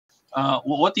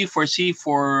What do you foresee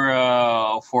for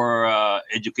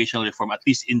educational reform, at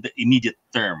least in the immediate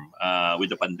term, with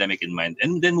the pandemic in mind,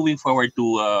 and then moving forward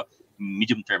to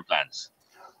medium-term plans?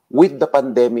 With the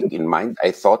pandemic in mind,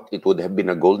 I thought it would have been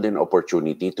a golden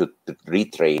opportunity to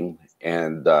retrain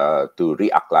and to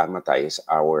reacclimatize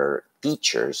our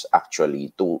teachers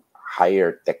actually to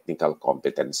higher technical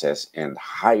competences and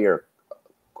higher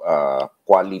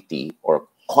quality or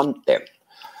content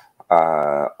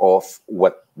of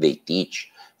what they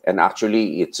teach. And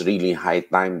actually, it's really high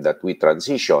time that we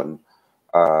transition,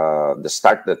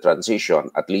 start the transition,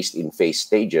 at least in phase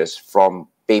stages, from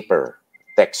paper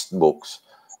textbooks.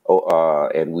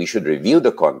 And we should review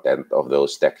the content of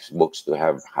those textbooks to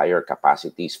have higher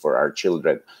capacities for our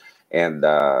children and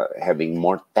having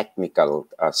more technical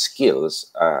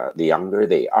skills the younger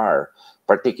they are,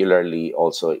 particularly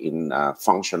also in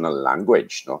functional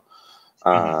language. No?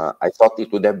 Mhm. I thought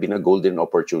it would have been a golden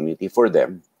opportunity for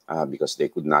them because they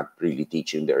could not really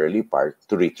teach in the early part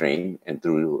to retrain and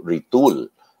to retool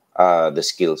the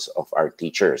skills of our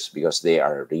teachers because they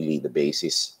are really the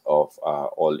basis of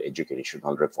all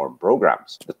educational reform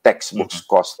programs. The textbooks Mhm.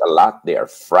 cost a lot, they are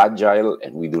fragile,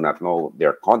 and we do not know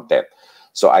their content.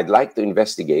 So I'd like to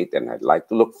investigate and I'd like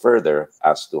to look further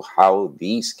as to how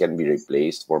these can be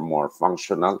replaced for more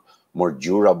functional, more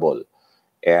durable,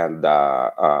 and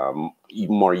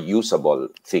more usable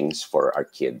things for our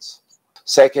kids.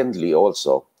 Secondly,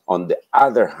 also, on the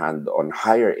other hand, on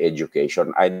higher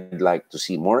education, I'd like to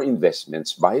see more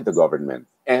investments by the government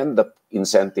and the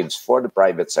incentives for the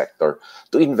private sector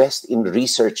to invest in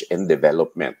research and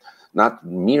development, not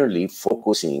merely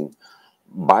focusing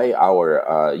by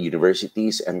our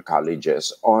universities and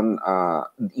colleges on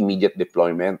immediate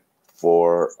deployment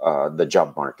for the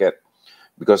job market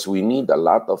because we need a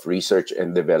lot of research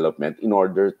and development in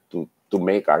order to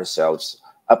make ourselves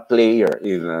a player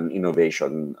in an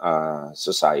innovation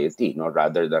society, no,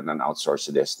 rather than an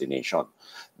outsourced destination.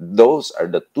 Those are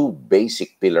the two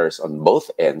basic pillars on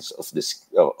both ends of the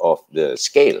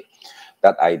scale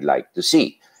that I'd like to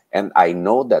see. And I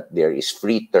know that there is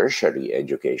free tertiary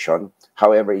education.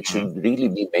 However, it Mhm. should really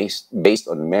be based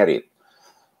on merit.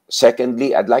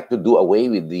 Secondly, I'd like to do away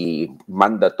with the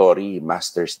mandatory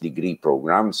master's degree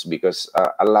programs because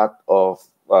a lot of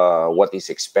what is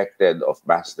expected of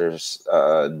master's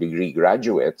degree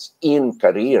graduates in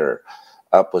career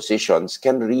positions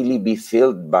can really be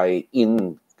filled by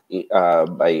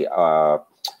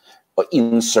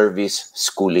in-service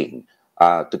schooling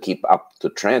to keep up to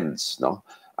trends. No,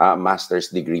 master's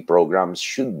degree programs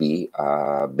should be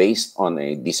based on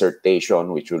a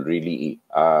dissertation, which will really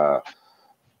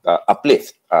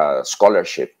uplift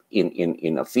scholarship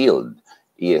in a field,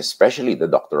 especially the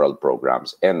doctoral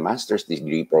programs. And master's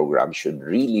degree programs should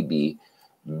really be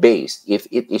based, if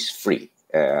it is free,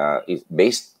 is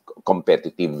based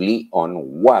competitively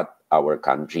on what our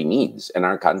country needs. And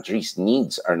our country's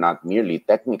needs are not merely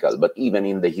technical, but even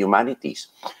in the humanities.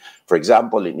 For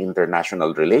example, in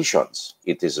international relations,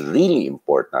 it is really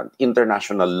important.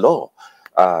 International law,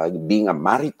 being a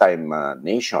maritime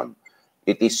nation,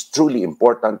 it is truly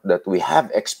important that we have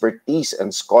expertise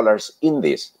and scholars in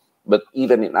this. But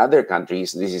even in other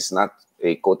countries, this is not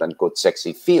a quote-unquote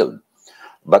sexy field.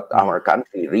 But Mhm. our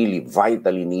country really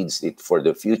vitally needs it for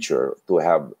the future to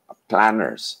have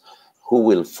planners who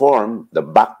will form the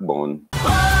backbone